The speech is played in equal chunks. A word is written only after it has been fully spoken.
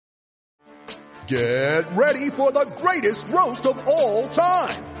Get ready for the greatest roast of all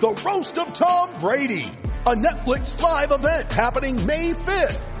time. The Roast of Tom Brady. A Netflix live event happening May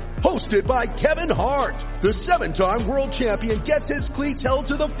 5th. Hosted by Kevin Hart. The 7-time world champion gets his cleats held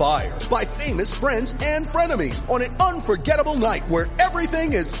to the fire by famous friends and frenemies on an unforgettable night where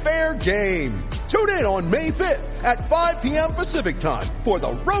everything is fair game. Tune in on May 5th at 5 p.m. Pacific time for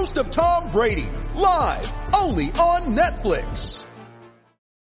the Roast of Tom Brady. Live only on Netflix.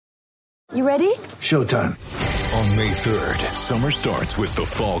 You ready? Showtime. On May 3rd, summer starts with The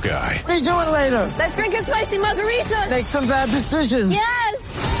Fall Guy. What are you doing later? Let's drink a spicy margarita. Make some bad decisions.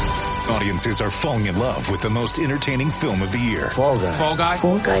 Yes. Audiences are falling in love with the most entertaining film of the year. Fall Guy. Fall Guy?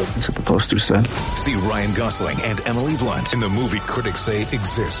 Fall guy. That's what the poster said. See Ryan Gosling and Emily Blunt in the movie critics say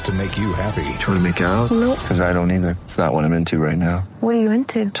exists to make you happy. Trying to make it out? Nope. Because I don't either. It's not what I'm into right now. What are you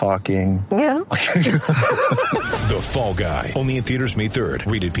into? Talking. Yeah. The Fall Guy. Only in theaters May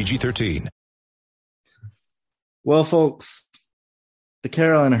 3rd. Rated PG-13. Well, folks, the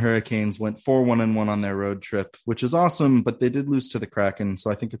Carolina Hurricanes went 4-1-1 on their road trip, which is awesome, but they did lose to the Kraken,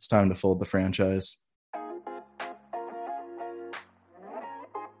 so I think it's time to fold the franchise.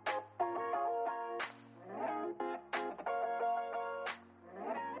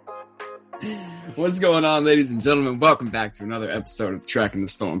 What's going on, ladies and gentlemen? Welcome back to another episode of the Tracking the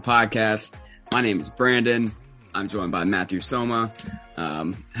Storm podcast. My name is Brandon. I'm joined by Matthew Soma.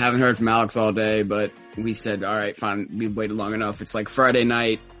 Haven't heard from Alex all day, but we said, all right, fine. We waited long enough. It's like Friday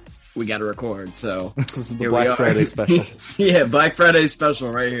night. We got to record. So This is the here Black Friday special. Yeah, Black Friday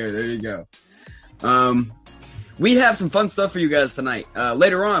special right here. There you go. We have some fun stuff for you guys tonight.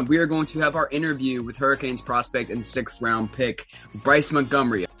 Later on, we are going to have our interview with Hurricanes prospect and 6th round pick, Bryce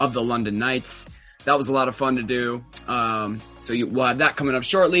Montgomery of the London Knights. That was a lot of fun to do. So we'll have that coming up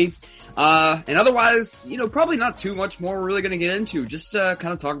shortly. And otherwise, probably not too much more we're really going to get into. Just kind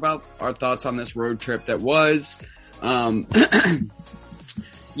of talk about our thoughts on this road trip that was.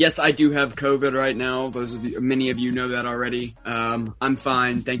 Yes, I do have COVID right now. Many of you know that already. I'm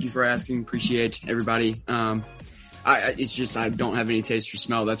fine. Thank you for asking. Appreciate everybody. It's just I don't have any taste or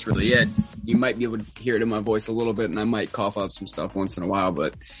smell. That's really it. You might be able to hear it in my voice a little bit, and I might cough up some stuff once in a while,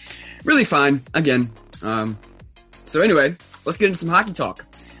 but really fine. Again. So anyway, let's get into some hockey talk.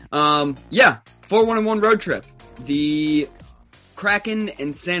 4-1-1 road trip. The Kraken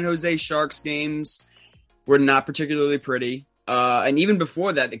and San Jose Sharks games were not particularly pretty. And even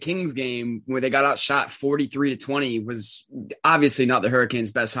before that, the Kings game where they got outshot 43-20 was obviously not the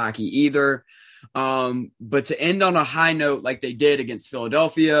Hurricanes' best hockey either. But to end on a high note like they did against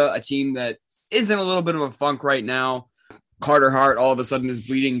Philadelphia, a team that is in a little bit of a funk right now. Carter Hart all of a sudden is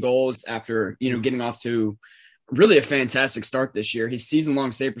bleeding goals after, getting off to really a fantastic start this year. His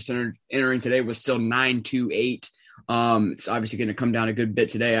season-long save percentage entering today was still .928. It's obviously going to come down a good bit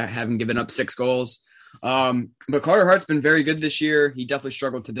today. I haven't given up 6 goals. But Carter Hart's been very good this year. He definitely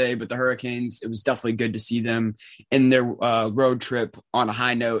struggled today, but the Hurricanes, it was definitely good to see them in their road trip on a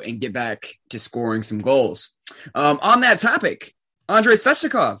high note and get back to scoring some goals. On that topic, Andrei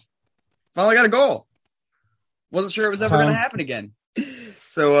Svechnikov finally got a goal. Wasn't sure it was ever going to happen again.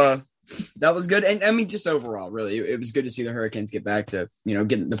 So, that was good. And I mean, just overall, really, it was good to see the Hurricanes get back to,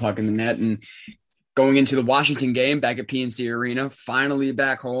 getting the puck in the net and going into the Washington game back at PNC Arena, finally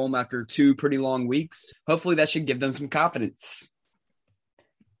back home after 2 pretty long weeks. Hopefully that should give them some confidence.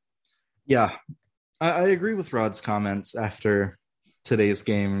 Yeah, I agree with Rod's comments after today's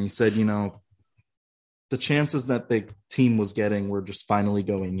game. He said, the chances that the team was getting were just finally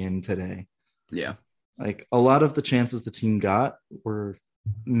going in today. Yeah. Like a lot of the chances the team got were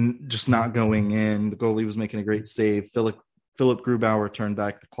just not going in. The goalie was making a great save. Philip Grubauer turned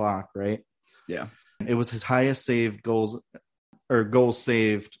back the clock, right? Yeah. It was his highest saved goals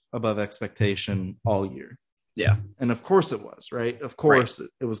saved above expectation all year. Yeah. And of course it was, right? Of course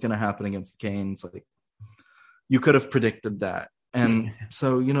it was going to happen against the Canes. Like you could have predicted that. And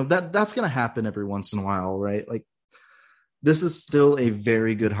so, that's going to happen every once in a while, right? Like this is still a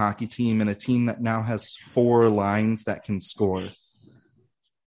very good hockey team and a team that now has 4 lines that can score.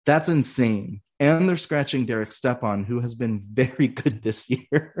 That's insane. And they're scratching Derek Stepan, who has been very good this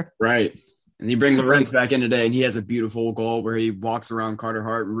year. Right. And you bring Lorentz back in today, and he has a beautiful goal where he walks around Carter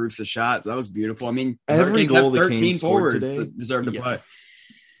Hart and roofs a shot. That was beautiful. I mean, every goal the 13 Canes scored forwards today deserve to play.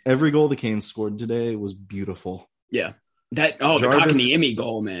 Every goal the Canes scored today was beautiful. Yeah. The Kotkaniemi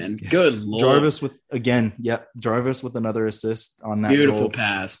goal, man. Yes. Good Lord. Jarvis with another assist on that Beautiful goal.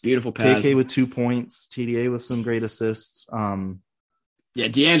 Beautiful pass. KK with 2 points. TDA with some great assists. Yeah,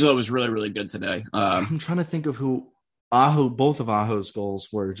 D'Angelo was really, really good today. I'm trying to think of who both of Aho's goals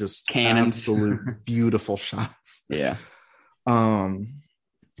were just cannons. Absolute beautiful shots. Yeah.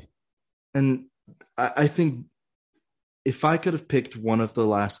 And I think if I could have picked one of the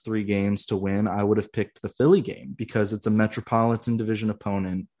last 3 games to win, I would have picked the Philly game because it's a Metropolitan Division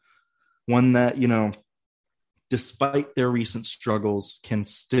opponent, one that, you know, despite their recent struggles, can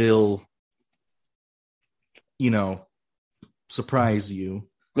still, you know, surprise you.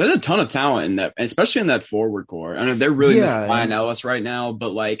 There's a ton of talent in that, especially in that forward core. I know they're really missing Ryan Ellis right now,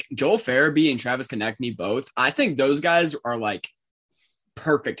 but like Joel Farabee and Travis Konechny both, I think those guys are like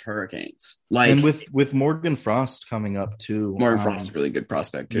perfect Hurricanes. Like, and with Morgan Frost coming up too. Morgan Frost is a really good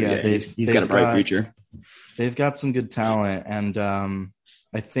prospect too. Yeah, he's got a bright future. They've got some good talent, and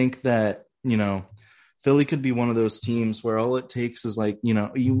I think that, you know, Philly could be one of those teams where all it takes is like, you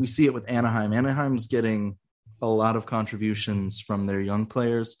know, we see it with Anaheim. Anaheim's getting a lot of contributions from their young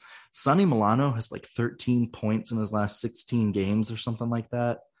players. Sonny Milano has like 13 points in his last 16 games or something like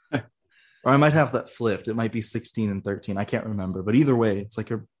that. Or I might have that flipped. It might be 16 and 13. I can't remember. But either way, it's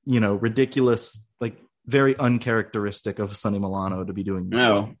like a, you know, ridiculous, like very uncharacteristic of Sonny Milano to be doing this.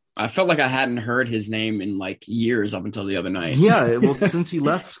 No, I felt like I hadn't heard his name in like years up until the other night. Yeah, well, since he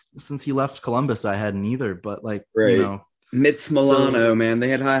left Columbus, I hadn't either. But like, right. You know, Mitz Milano, man, they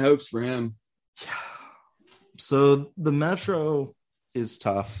had high hopes for him. Yeah. So the Metro is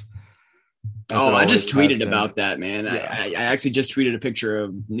tough. Oh, I just tweeted about that, man. Yeah. I actually just tweeted a picture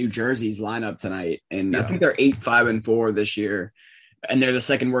of New Jersey's lineup tonight, and I think they're 8-5-4 this year, and they're the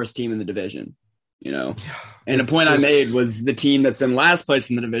second worst team in the division. You know, and the point I made was the team that's in last place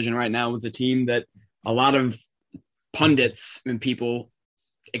in the division right now was a team that a lot of pundits and people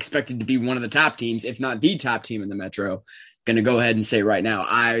expected to be one of the top teams, if not the top team in the Metro. Going to go ahead and say right now,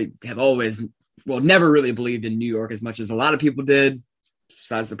 I have always, never really believed in New York as much as a lot of people did.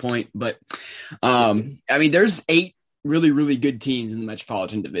 Besides the point, but I mean, there's 8 really, really good teams in the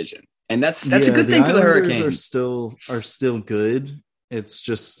Metropolitan Division, and that's a good thing for the Hurricanes. Are still good. It's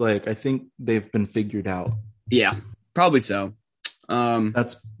just like I think they've been figured out. Yeah, probably so.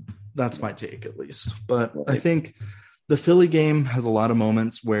 That's my take at least. But I think the Philly game has a lot of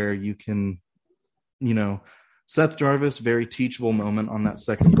moments where you can, you know, Seth Jarvis, very teachable moment on that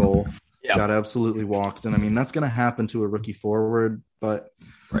second goal. Yep. Got absolutely walked. And I mean, that's going to happen to a rookie forward. But,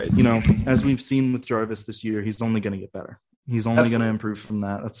 right. You know, as we've seen with Jarvis this year, he's only going to get better. He's only going to improve from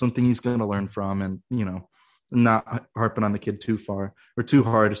that. That's something he's going to learn from. And, you know, not harping on the kid too far or too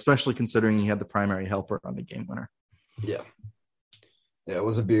hard, especially considering he had the primary helper on the game winner. Yeah. Yeah, it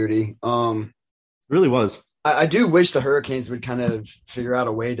was a beauty. It really was. I do wish the Hurricanes would kind of figure out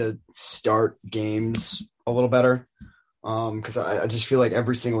a way to start games a little better. Because I just feel like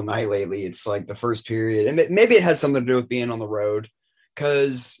every single night lately, it's like the first period, and maybe it has something to do with being on the road.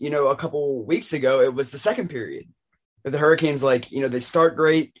 Because, you know, a couple weeks ago, it was the second period. The Hurricanes, like, you know, they start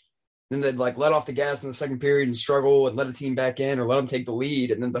great, then they'd like let off the gas in the second period and struggle and let a team back in or let them take the lead,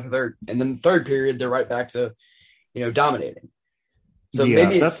 and then the third period, they're right back to, you know, dominating. So yeah,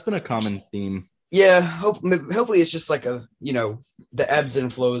 maybe that's been a common theme. Yeah, hopefully it's just like the ebbs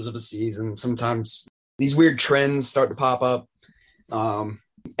and flows of the season. Sometimes these weird trends start to pop up. And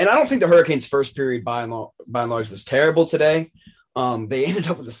I don't think the Hurricanes' first period by and large was terrible today. They ended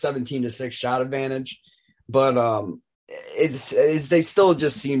up with a 17-6 shot advantage, but they still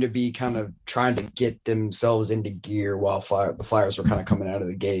just seem to be kind of trying to get themselves into gear while the Flyers were kind of coming out of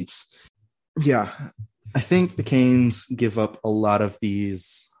the gates. Yeah, I think the Canes give up a lot of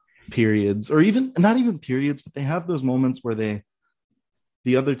these periods, or even not even periods, but they have those moments where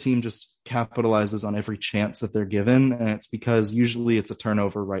the other team just capitalizes on every chance that they're given. And it's because usually it's a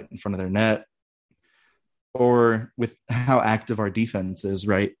turnover right in front of their net, or with how active our defense is,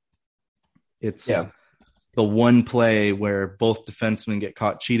 right? It's the one play where both defensemen get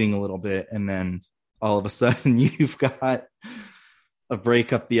caught cheating a little bit. And then all of a sudden you've got a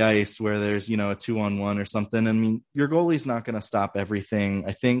break up the ice where there's, you know, a 2-on-1 or something. I mean, your goalie's not going to stop everything.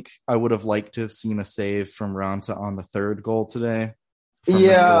 I think I would have liked to have seen a save from Raanta on the third goal today.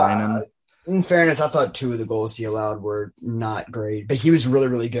 Yeah. In fairness, I thought 2 of the goals he allowed were not great, but he was really,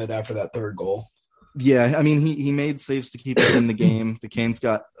 really good after that third goal. Yeah. I mean, he made saves to keep us in the game. The Canes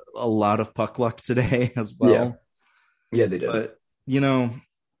got a lot of puck luck today as well. Yeah, they did. But, you know,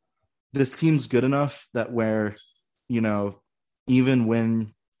 this team's good enough that where, you know, even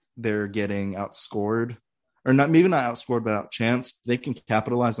when they're getting outscored, or not, maybe not outscored, but outchanced, they can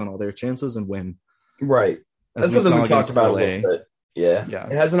capitalize on all their chances and win. Right. That's something we talked about a little bit. Yeah.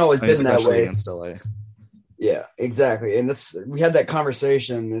 It hasn't always been that way against LA. Yeah, exactly. And we had that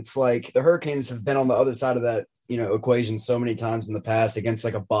conversation. It's like the Hurricanes have been on the other side of that, you know, equation so many times in the past against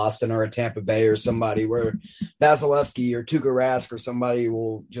like a Boston or a Tampa Bay or somebody where Vasilevsky or Tuukka Rask or somebody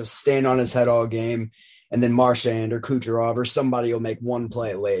will just stand on his head all game. and then Marchand or Kucherov or somebody will make one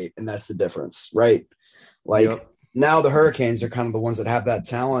play late, and that's the difference, right? Like now the Hurricanes are kind of the ones that have that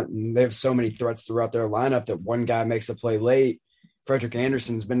talent, and they have so many threats throughout their lineup that one guy makes a play late. Frederick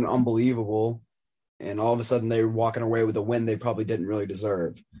Anderson's been unbelievable, and all of a sudden they're walking away with a win they probably didn't really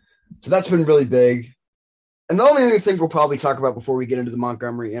deserve. So that's been really big. And the only other thing we'll probably talk about before we get into the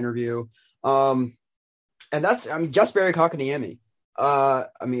Montgomery interview, and that's, Jesperi Kotkaniemi.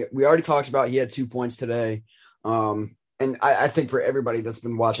 We already talked about he had 2 points today. And I think for everybody that's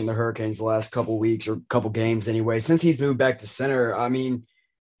been watching the Hurricanes the last couple weeks or couple games anyway, since he's moved back to center,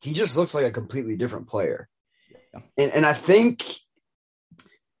 he just looks like a completely different player. Yeah. And I think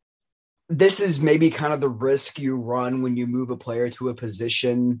this is maybe kind of the risk you run when you move a player to a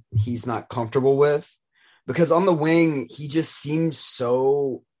position he's not comfortable with. Because on the wing, he just seems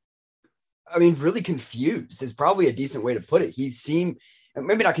so, really confused is probably a decent way to put it. He seemed,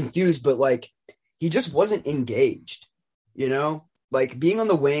 maybe not confused, but like he just wasn't engaged, like being on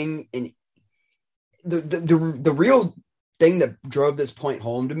the wing. And the real thing that drove this point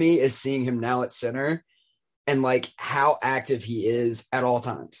home to me is seeing him now at center and like how active he is at all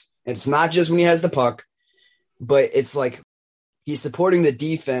times. It's not just when he has the puck, but it's like he's supporting the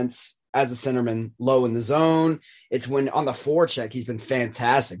defense as a centerman low in the zone. It's when on the forecheck, he's been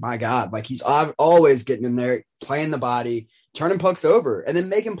fantastic. My God, like he's always getting in there, playing the body, turning pucks over, and then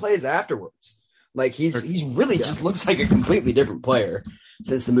making plays afterwards. Like he's really just looks like a completely different player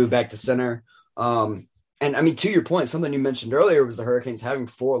since the move back to center. And to your point, something you mentioned earlier was the Hurricanes having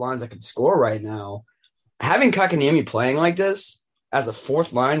 4 lines that can score right now. Having Kotkaniemi playing like this as a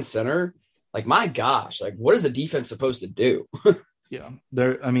 4th line center, like my gosh, like what is the defense supposed to do? Yeah,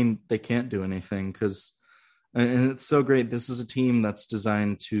 they can't do anything because, and it's so great. This is a team that's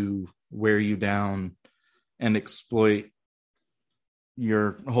designed to wear you down and exploit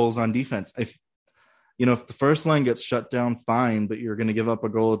your holes on defense. If the first line gets shut down, fine, but you're going to give up a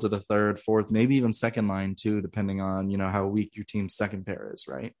goal to the third, fourth, maybe even second line too, depending on, how weak your team's second pair is,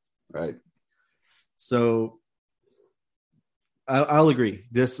 right? Right. So I'll agree.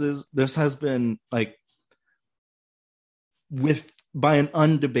 This has been like by an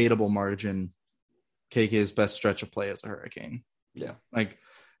undebatable margin, KK's best stretch of play as a Hurricane. Yeah. Like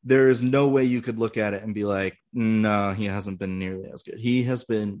there is no way you could look at it and be like, no, he hasn't been nearly as good. He has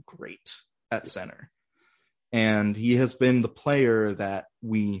been great at center. And he has been the player that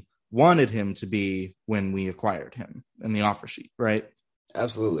we wanted him to be when we acquired him in the offer sheet, right?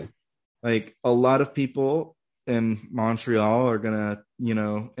 Absolutely. Like a lot of people in Montreal are going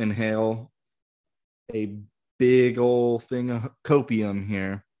to, inhale a big old thing of copium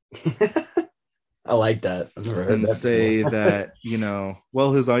here. I like that. I've never heard and that say before. that,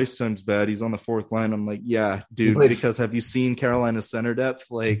 his ice time's bad. He's on the 4th line. I'm like, yeah, dude, because have you seen Carolina's center depth?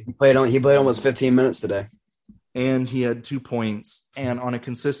 Like he played almost 15 minutes today. And he had 2 points. And on a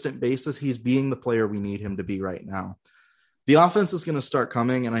consistent basis, he's being the player we need him to be right now. The offense is going to start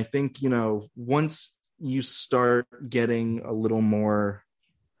coming. And I think, once you start getting a little more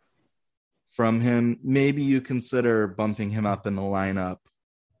from him, maybe you consider bumping him up in the lineup.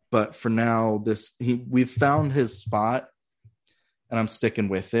 But for now, we've found his spot, and I'm sticking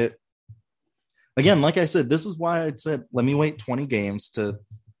with it. Again, like I said, this is why I said, let me wait 20 games to,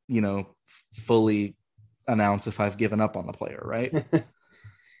 fully announce if I've given up on the player, right?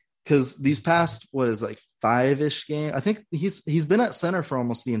 Because these past, 5-ish games, I think he's been at center for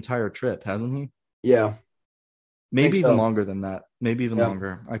almost the entire trip, hasn't he? Yeah. Maybe even longer than that. Maybe even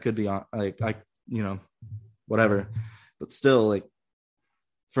longer. I could be on, whatever. But still,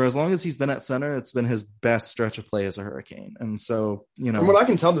 for as long as he's been at center, it's been his best stretch of play as a Hurricane. And so, From what I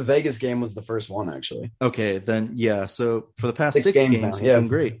can tell, the Vegas game was the first one, actually. Okay, then, yeah. So for the past 6 games, he's been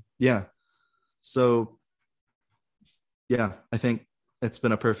great. Yeah. So, yeah, I think it's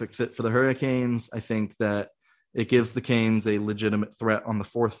been a perfect fit for the Hurricanes. I think that it gives the Canes a legitimate threat on the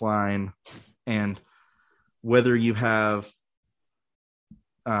 4th line. And whether you have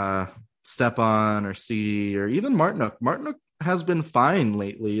Stepan or C or even Martinook has been fine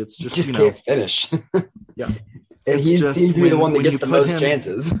lately. It's just can't finish. Yeah. And he seems to be the one that gets the most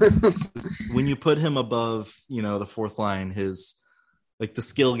chances. When you put him above, the 4th line, his the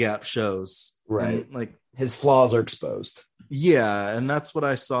skill gap shows. Right. And, his flaws are exposed. Yeah. And that's what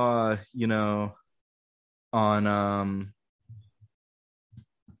I saw, on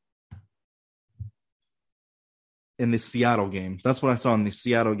in the Seattle game. That's what I saw in the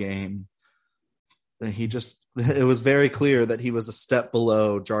Seattle game. It was very clear that he was a step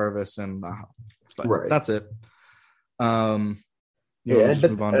below Jarvis and but that's it. Let's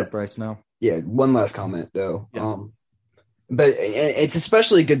move on to Bryce now. Yeah. One last comment though. Yeah. But it's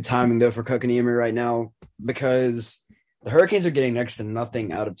especially good timing, though, for Kotkaniemi right now because the Hurricanes are getting next to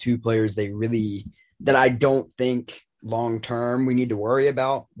nothing out of two players that I don't think long-term we need to worry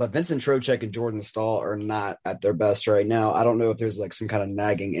about. But Vincent Trocheck and Jordan Staal are not at their best right now. I don't know if there's like some kind of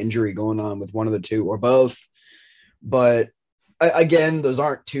nagging injury going on with one of the two or both. But again, those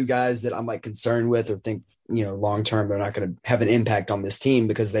aren't two guys that I'm like concerned with or think, long-term they're not going to have an impact on this team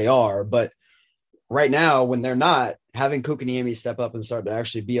because they are. But right now, when they're not, having Kotkaniemi step up and start to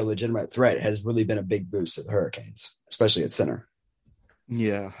actually be a legitimate threat has really been a big boost to the Hurricanes, especially at center.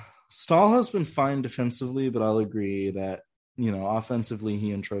 Yeah. Stahl has been fine defensively, but I'll agree that, offensively,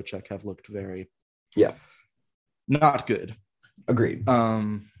 he and Trocheck have looked very not good. Agreed.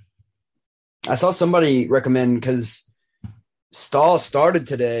 I saw somebody recommend, because Stahl started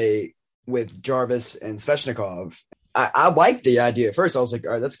today with Jarvis and Svechnikov. I liked the idea at first. I was like,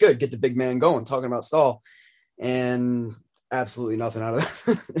 all right, that's good. Get the big man going, talking about Stahl. And absolutely nothing out of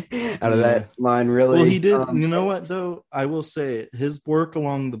that line, really. Well, he did. You know what, though? I will say his work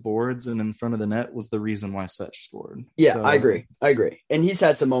along the boards and in front of the net was the reason why Svech scored. Yeah, so, I agree. And he's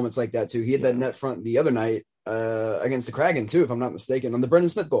had some moments like that, too. He had that net front the other night against the Kraken, too, if I'm not mistaken, on the Brendan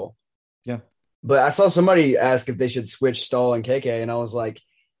Smith goal. Yeah. But I saw somebody ask if they should switch Stahl and KK, and I was like,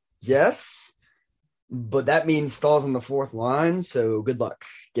 yes, but that means Stahl's on the fourth line, so good luck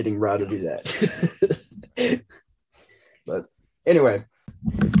getting Rao to do that. But anyway,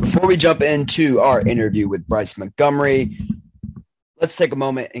 before we jump into our interview with Bryce Montgomery, let's take a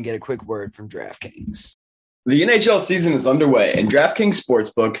moment and get a quick word from DraftKings. The NHL season is underway, and DraftKings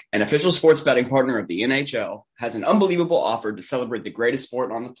Sportsbook, an official sports betting partner of the NHL, has an unbelievable offer to celebrate the greatest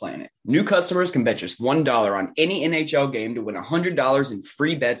sport on the planet. New customers can bet just $1 on any NHL game to win $100 in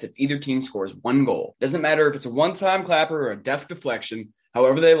free bets if either team scores one goal. Doesn't matter if it's a one-time clapper or a deft deflection.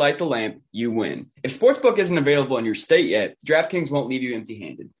 However they light the lamp, you win. If Sportsbook isn't available in your state yet, DraftKings won't leave you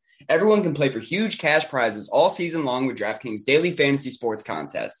empty-handed. Everyone can play for huge cash prizes all season long with DraftKings Daily Fantasy Sports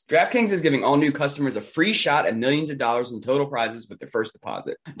Contest. DraftKings is giving all new customers a free shot at millions of dollars in total prizes with their first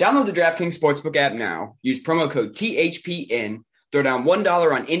deposit. Download the DraftKings Sportsbook app now. Use promo code THPN. Throw down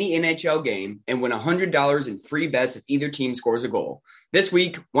 $1 on any NHL game and win $100 in free bets if either team scores a goal. This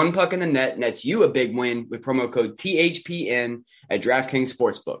week, one puck in the net nets you a big win with promo code THPN at DraftKings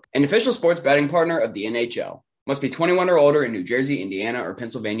Sportsbook, an official sports betting partner of the NHL. Must be 21 or older in New Jersey, Indiana, or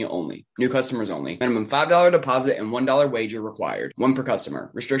Pennsylvania only. New customers only. Minimum $5 deposit and $1 wager required. One per customer.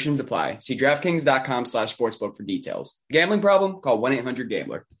 Restrictions apply. See DraftKings.com/sportsbook for details. Gambling problem? Call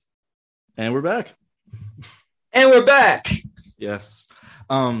 1-800-GAMBLER. And we're back. Yes.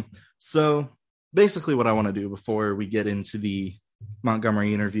 So basically what I want to do before we get into the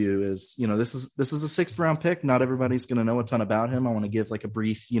Montgomery interview is, this is a 6th round pick. Not everybody's going to know a ton about him. I want to give like a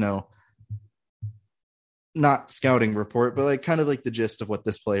brief, not scouting report, but like kind of like the gist of what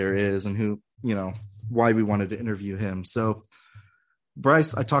this player is and who, why we wanted to interview him. So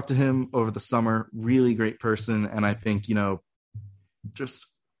Bryce, I talked to him over the summer, really great person. And I think, just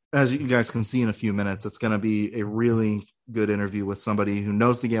as you guys can see in a few minutes, it's going to be a really good interview with somebody who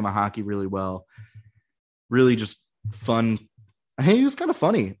knows the game of hockey really well. Really just fun. I think he was kind of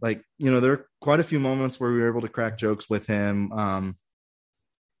funny. Like, there were quite a few moments where we were able to crack jokes with him.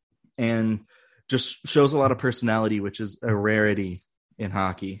 And just shows a lot of personality, which is a rarity in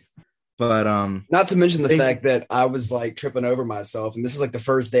hockey. But not to mention the fact that I was like tripping over myself, and this is like the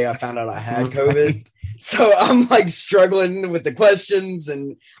first day I found out I had COVID. Right. So I'm like struggling with the questions,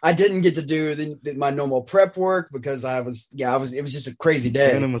 and I didn't get to do my normal prep work because it was just a crazy day.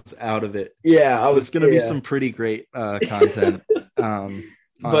 Brandon was out of it. Yeah, so it's going to be some pretty great content.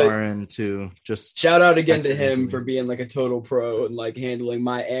 On our end too. Just shout out again to him for being like a total pro and like handling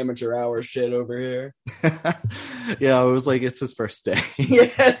my amateur hour shit over here. Yeah, it was like it's his first day.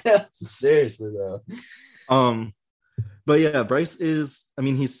 Yeah, seriously though. But yeah, Bryce is,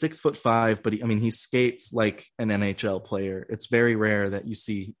 he's 6'5", but he skates like an NHL player. It's very rare that you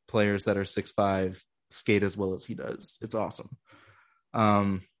see players that are 6'5" skate as well as he does. It's awesome.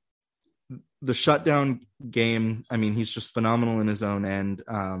 The shutdown game, he's just phenomenal in his own end.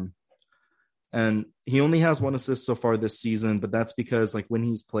 And he only has 1 assist so far this season, but that's because like when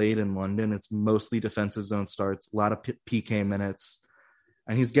he's played in London, it's mostly defensive zone starts, a lot of PK minutes,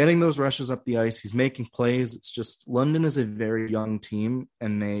 and he's getting those rushes up the ice. He's making plays. It's just London is a very young team,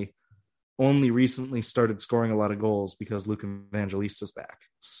 and they only recently started scoring a lot of goals because Luke Evangelista's back.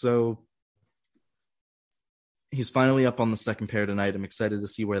 So he's finally up on the second pair tonight. I'm excited to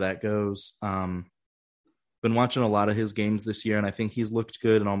see where that goes. Been watching a lot of his games this year, and I think he's looked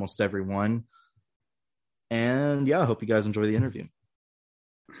good in almost every one. And yeah, I hope you guys enjoy the interview.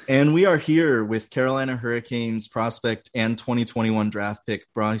 And we are here with Carolina Hurricanes prospect and 2021 draft pick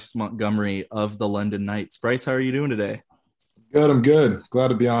Bryce Montgomery of the London Knights. Bryce, how are you doing today? Good, I'm good. Glad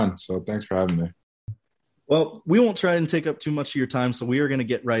to be on. So thanks for having me. Well, we won't try and take up too much of your time, so we are going to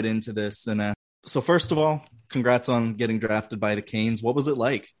get right into this. And so first of all, congrats on getting drafted by the Canes. What was it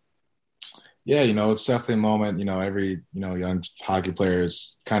like? Yeah, it's definitely a moment, every, young hockey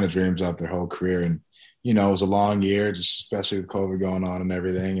players kind of dreams of their whole career. And, it was a long year, just especially with COVID going on and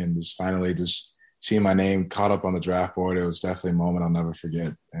everything. And just finally just seeing my name caught up on the draft board, it was definitely a moment I'll never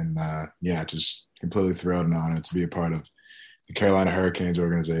forget. And, just completely thrilled and honored to be a part of the Carolina Hurricanes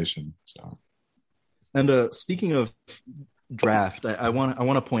organization. So. And speaking of draft, I want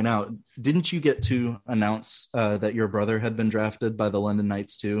to point out, didn't you get to announce that your brother had been drafted by the London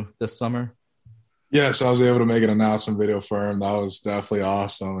Knights too this summer? Yes, I was able to make an announcement video for him. That was definitely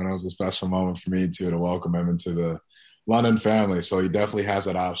awesome, and it was a special moment for me too to welcome him into the London family. So he definitely has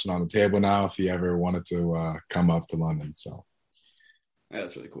that option on the table now if he ever wanted to come up to London. So yeah,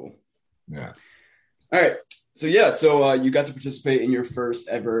 that's really cool. Yeah. All right. So you got to participate in your first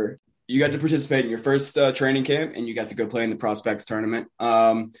training camp, and you got to go play in the Prospects tournament.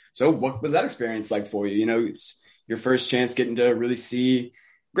 So what was that experience like for you? It's your first chance getting to really see.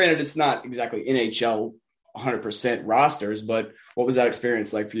 Granted, it's not exactly NHL 100% rosters, but what was that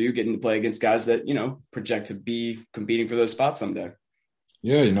experience like for you getting to play against guys that, project to be competing for those spots someday?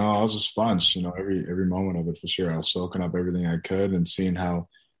 Yeah, I was a sponge, every moment of it for sure. I was soaking up everything I could and seeing how,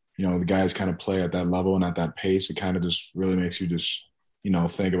 the guys kind of play at that level and at that pace. It kind of just really makes you just,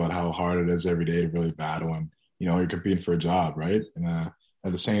 think about how hard it is every day to really battle and, you're competing for a job, right? And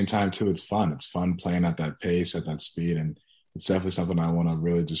at the same time, too, it's fun. It's fun playing at that pace, at that speed, and it's definitely something I want to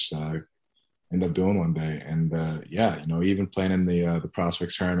really just end up doing one day. And, even playing in the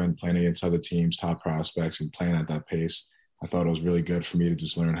Prospects tournament, playing against other teams, top prospects, and playing at that pace, I thought it was really good for me to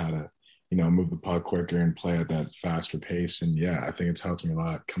just learn how to, move the puck quicker and play at that faster pace. And, I think it's helped me a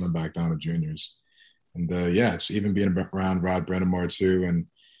lot coming back down to juniors. And, it's even being around Rod Brind'Amour, too, and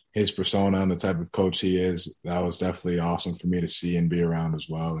his persona and the type of coach he is, that was definitely awesome for me to see and be around as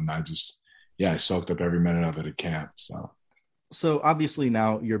well. And I soaked up every minute of it at camp, So obviously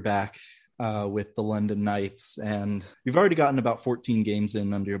now you're back with the London Knights, and you've already gotten about 14 games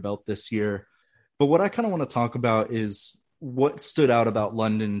in under your belt this year. But what I kind of want to talk about is what stood out about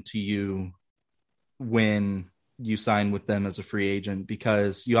London to you when you signed with them as a free agent,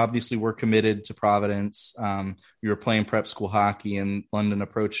 because you obviously were committed to Providence. You were playing prep school hockey, and London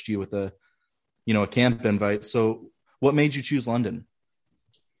approached you with a camp invite. So what made you choose London?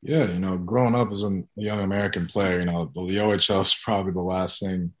 Yeah, growing up as a young American player, the OHL is probably the last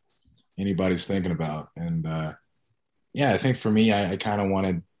thing anybody's thinking about. And, I think for me, I kind of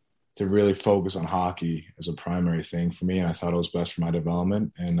wanted to really focus on hockey as a primary thing for me, and I thought it was best for my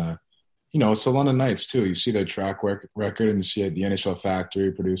development. And, it's the London Knights, too. You see their track record, and you see the NHL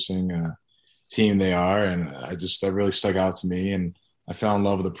factory producing team they are, and that really stuck out to me. And I fell in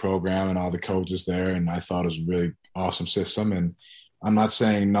love with the program and all the coaches there, and I thought it was a really awesome system. And I'm not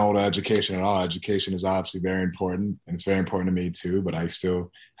saying no to education at all. Education is obviously very important, and it's very important to me too, but I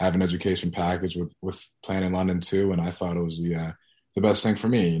still have an education package with playing in London too, and I thought it was the best thing for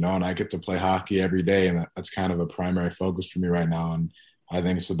me, and I get to play hockey every day, and that's kind of a primary focus for me right now, and I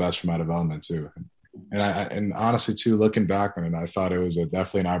think it's the best for my development too. And honestly too, looking back on it, I thought it was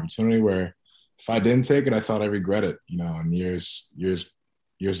definitely an opportunity where if I didn't take it, I thought I'd regret it, in years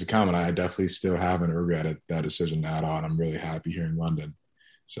to come, and I definitely still haven't regretted that decision at all. And I'm really happy here in London.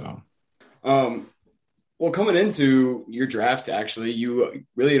 So, well, coming into your draft, actually, you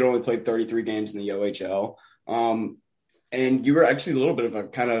really had only played 33 games in the OHL, and you were actually a little bit of a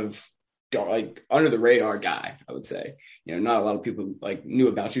kind of like under the radar guy, I would say. Not a lot of people knew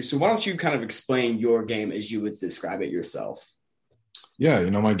about you. So why don't you kind of explain your game as you would describe it yourself? Yeah,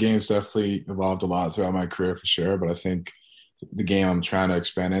 my game's definitely evolved a lot throughout my career for sure, but I think the game I'm trying to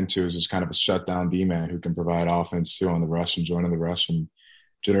expand into is just kind of a shutdown D-man who can provide offense too on the rush and joining the rush and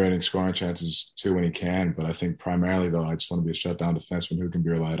generating scoring chances too when he can. But I think primarily, though, I just want to be a shutdown defenseman who can be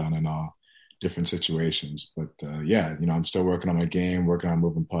relied on in all different situations. But, I'm still working on my game, working on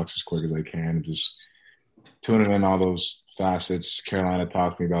moving pucks as quick as I can, and just tuning in all those facets Carolina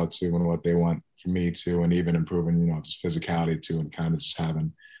talked to me about too and what they want from me too, and even improving, just physicality too, and kind of just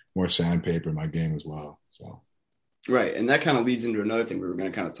having more sandpaper in my game as well. So. Right. And that kind of leads into another thing we were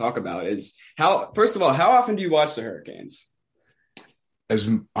going to kind of talk about is first of all, how often do you watch the Hurricanes? As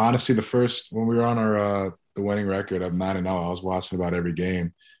honestly, when we were on our the winning record of 9-0, I was watching about every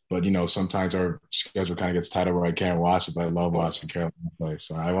game. But, sometimes our schedule kind of gets tighter where I can't watch it, but I love watching Carolina play.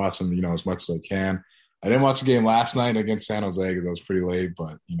 So I watch them, as much as I can. I didn't watch the game last night against San Jose because I was pretty late,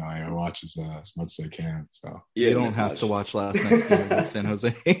 but I watch as much as I can. So you don't have to watch last night's game against San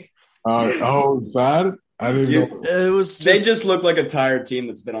Jose. It's bad. I didn't know. It was. They just look like a tired team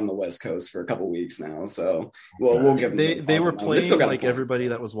that's been on the West Coast for a couple weeks now. So, we'll give them. They were playing like everybody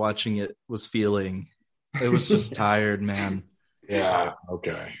that was watching it was feeling. It was just tired, man. Yeah.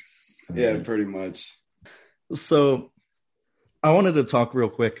 Okay. Yeah, pretty much. So, I wanted to talk real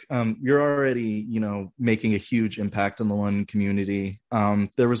quick. You're already, making a huge impact in the London community.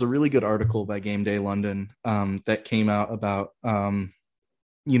 There was a really good article by Game Day London that came out about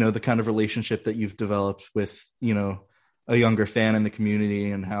the kind of relationship that you've developed with, a younger fan in the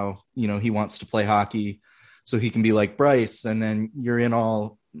community and how, he wants to play hockey so he can be like Bryce. And then you're in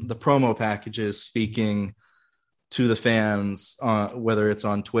all the promo packages speaking to the fans, whether it's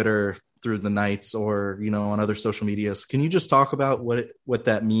on Twitter through the Knights or, on other social medias. Can you just talk about what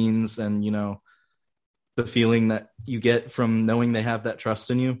that means and, the feeling that you get from knowing they have that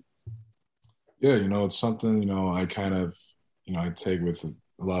trust in you? Yeah. It's something, I kind of, I take with a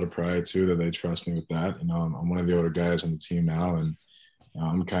lot of pride too that they trust me with that. I'm one of the older guys on the team now, and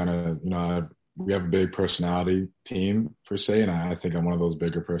I'm kind of, we have a big personality team per se, and I think I'm one of those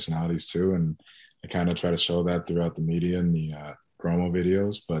bigger personalities too. And I kind of try to show that throughout the media and the promo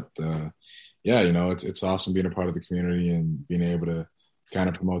videos. But it's awesome being a part of the community and being able to kind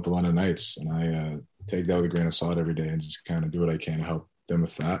of promote the London Knights. And I take that with a grain of salt every day and just kind of do what I can to help them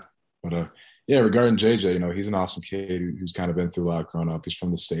with that. But regarding JJ, he's an awesome kid who's kind of been through a lot growing up. He's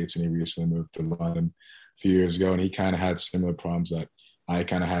from the States and he recently moved to London a few years ago, and he kind of had similar problems that I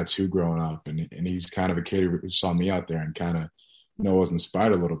kind of had too growing up. And he's kind of a kid who saw me out there and kind of, was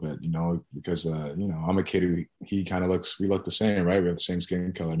inspired a little bit, because, I'm a kid who he kind of we look the same, right? We have the same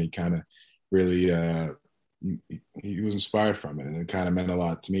skin color, and he kind of really, he was inspired from it. And it kind of meant a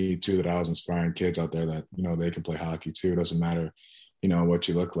lot to me too, that I was inspiring kids out there that, they can play hockey too. It doesn't matter, what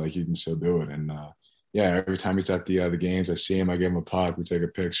you look like, you can still do it. And every time he's at the games, I see him, I give him a puck, we take a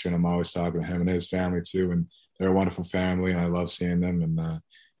picture, and I'm always talking to him and his family too. And they're a wonderful family, and I love seeing them. And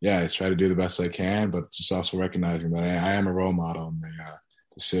I try to do the best I can, but just also recognizing that I am a role model in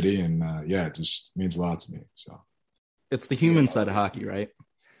the city, and it just means a lot to me. So it's the human side of hockey, right?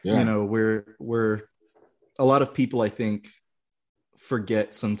 Yeah. We're a lot of people, I think,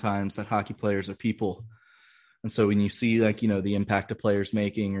 forget sometimes that hockey players are people. And so when you see the impact of players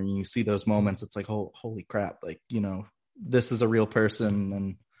making, or you see those moments, it's like, oh, holy crap. This is a real person.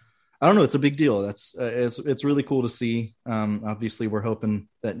 And I don't know, it's a big deal. That's it's really cool to see. Obviously we're hoping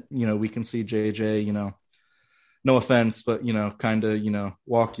that, we can see JJ, no offense, but, kind of,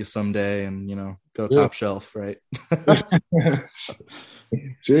 walk you someday and, go top shelf. Right.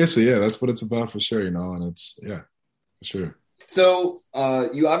 Seriously. Yeah. That's what it's about for sure. And it's, for sure. So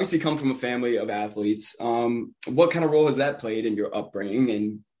you obviously come from a family of athletes. What kind of role has that played in your upbringing?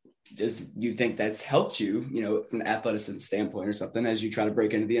 And does you think that's helped you, from an athleticism standpoint or something as you try to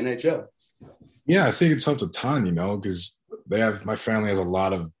break into the NHL? Yeah, I think it's helped a ton, because my family has a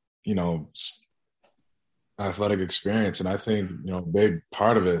lot of, athletic experience. And I think, a big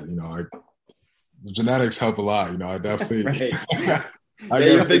part of it, the genetics help a lot. I definitely, right.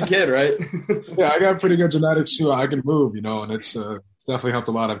 You're a big kid, right? Yeah, I got pretty good genetics too. I can move, and it's definitely helped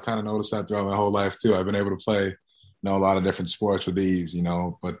a lot. I've kind of noticed that throughout my whole life too. I've been able to play, a lot of different sports with ease,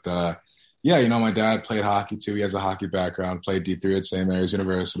 but my dad played hockey too. He has a hockey background, played D3 at St. Mary's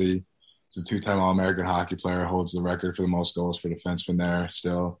University. He's a two-time All-American hockey player, holds the record for the most goals for defensemen there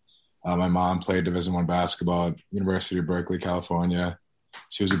still. My mom played Division I basketball at University of Berkeley, California.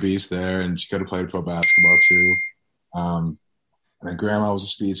 She was a beast there, and she could have played pro basketball too. My grandma was a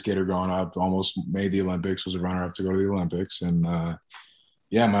speed skater growing up, almost made the Olympics, was a runner-up to go to the Olympics. And, my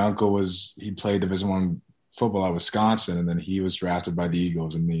uncle he played Division I football at Wisconsin, and then he was drafted by the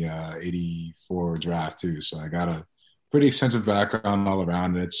Eagles in the 84 draft too. So I got a pretty extensive background all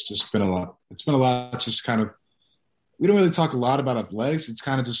around. And it's just been a lot. It's been a lot just kind of, we don't really talk a lot about athletics. It's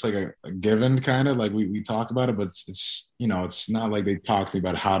kind of just like a given kind of like we talk about it, but it's it's not like they talk to me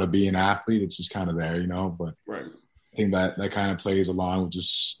about how to be an athlete. It's just kind of there, but right. I think that kind of plays along with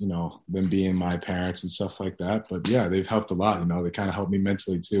just, them being my parents and stuff like that. But yeah, they've helped a lot, they kind of helped me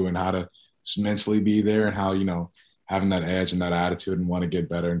mentally too, and how to just mentally be there, and how, having that edge and that attitude and want to get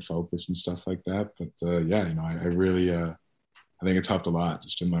better and focus and stuff like that. But I really, I think it's helped a lot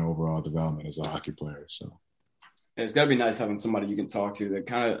just in my overall development as a hockey player. So. It's got to be nice having somebody you can talk to that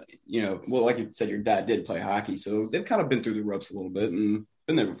kind of, like you said, your dad did play hockey. So they've kind of been through the ropes a little bit and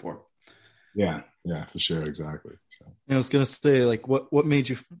been there before. Yeah, for sure. Exactly. So. I was going to say, what made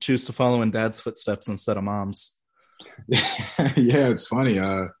you choose to follow in dad's footsteps instead of mom's? Yeah, it's funny.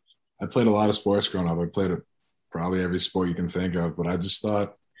 I I played a lot of sports growing up. I played probably every sport you can think of, but I just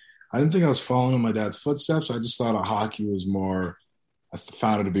thought, I didn't think I was following in my dad's footsteps. I just thought hockey was more, I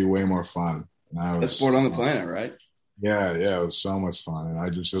found it to be way more fun. And Best sport on the planet, right? Yeah, it was so much fun. And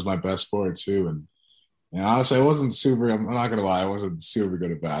it was my best sport too. And honestly, I wasn't super, I'm not going to lie, I wasn't super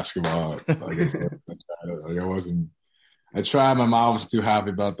good at basketball. I tried, my mom was too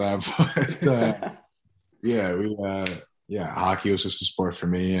happy about that. But hockey was just a sport for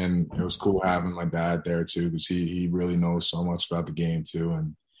me. And it was cool having my dad there too, because he really knows so much about the game too.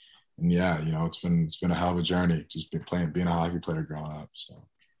 And it's been a hell of a journey, just being a hockey player growing up.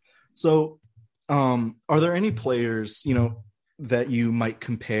 So are there any players, that you might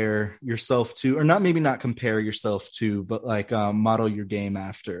compare yourself to, or maybe not compare yourself to, but like model your game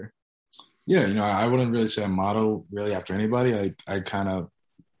after? Yeah, I wouldn't really say I model really after anybody. I kind of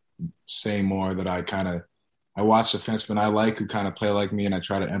say more that I watch defensemen I like who kind of play like me, and I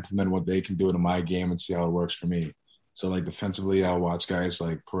try to implement what they can do into my game and see how it works for me. So like defensively, I'll watch guys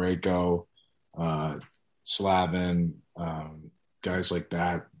like Parayko, Slavin, guys like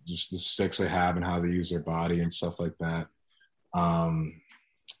that, just the sticks they have and how they use their body and stuff like that.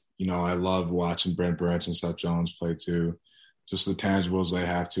 I love watching Brent Burns and Seth Jones play too. Just the tangibles they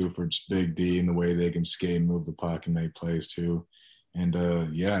have too for Big D and the way they can skate and move the puck and make plays too. And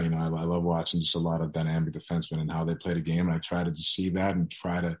I love watching just a lot of dynamic defensemen and how they play the game. And I try to just see that and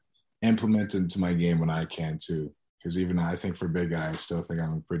try to implement it into my game when I can too. Because even I think for big guy, I still think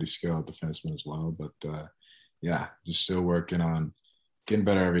I'm a pretty skilled defenseman as well. But just still working on getting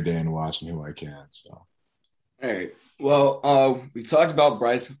better every day and watching who I can. So, all right. Well, we talked about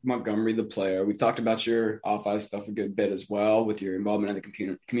Bryce Montgomery, the player. We talked about your off-ice stuff a good bit as well with your involvement in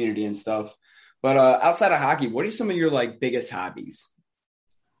the community and stuff. But outside of hockey, what are some of your biggest hobbies?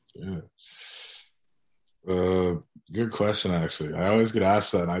 Yeah. Good question, actually. I always get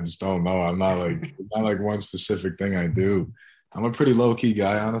asked that, and I just don't know. I'm not it's not like one specific thing I do. I'm a pretty low-key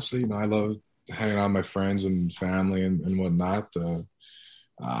guy, honestly. I love hanging out with my friends and family and whatnot. I'm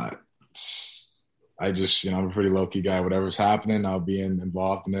a pretty low-key guy. Whatever's happening, I'll be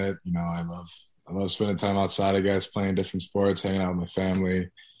involved in it. I love spending time outside, I guess, playing different sports, hanging out with my family.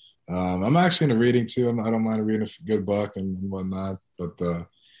 I'm actually into reading too. I don't mind reading a good book and whatnot. But now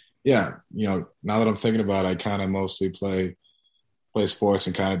that I'm thinking about it, I kind of mostly play sports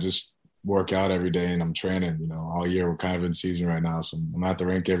and kind of just work out every day. And I'm training, all year. We're kind of in season right now, so I'm at the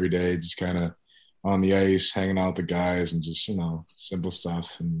rink every day, just kind of on the ice, hanging out with the guys, and just simple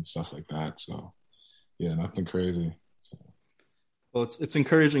stuff and stuff like that. So yeah, nothing crazy. So. Well, it's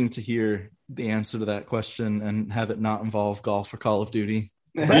encouraging to hear the answer to that question and have it not involve golf or Call of Duty.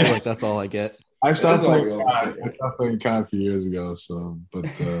 I feel like that's all I get. I stopped playing COD a few years ago. So, but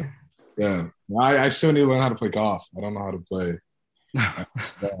I still need to learn how to play golf. I don't know how to play.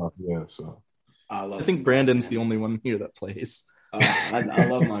 So I think Brandon's the only one here that plays. I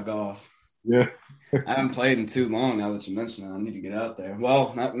love my golf. Yeah, I haven't played in too long. Now that you mention it, I need to get out there.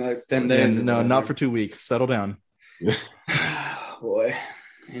 Well, not next 10 days. No, not for 2 weeks. Settle down. Yeah. Boy.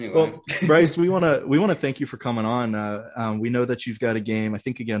 Anyway, well, Bryce, we want to thank you for coming on. We know that you've got a game, I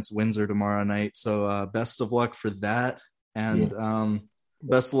think, against Windsor tomorrow night. So best of luck for that, and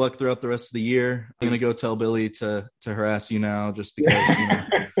best of luck throughout the rest of the year. I'm gonna go tell Billy to harass you now, just because.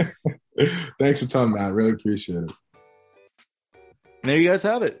 Thanks a ton, Matt. Really appreciate it. And there you guys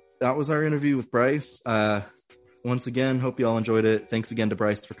have it. That was our interview with Bryce. Once again, hope you all enjoyed it. Thanks again to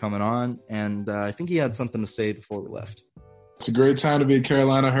Bryce for coming on, and I think he had something to say before we left. It's a great time to be a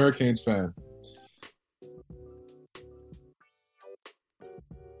Carolina Hurricanes fan.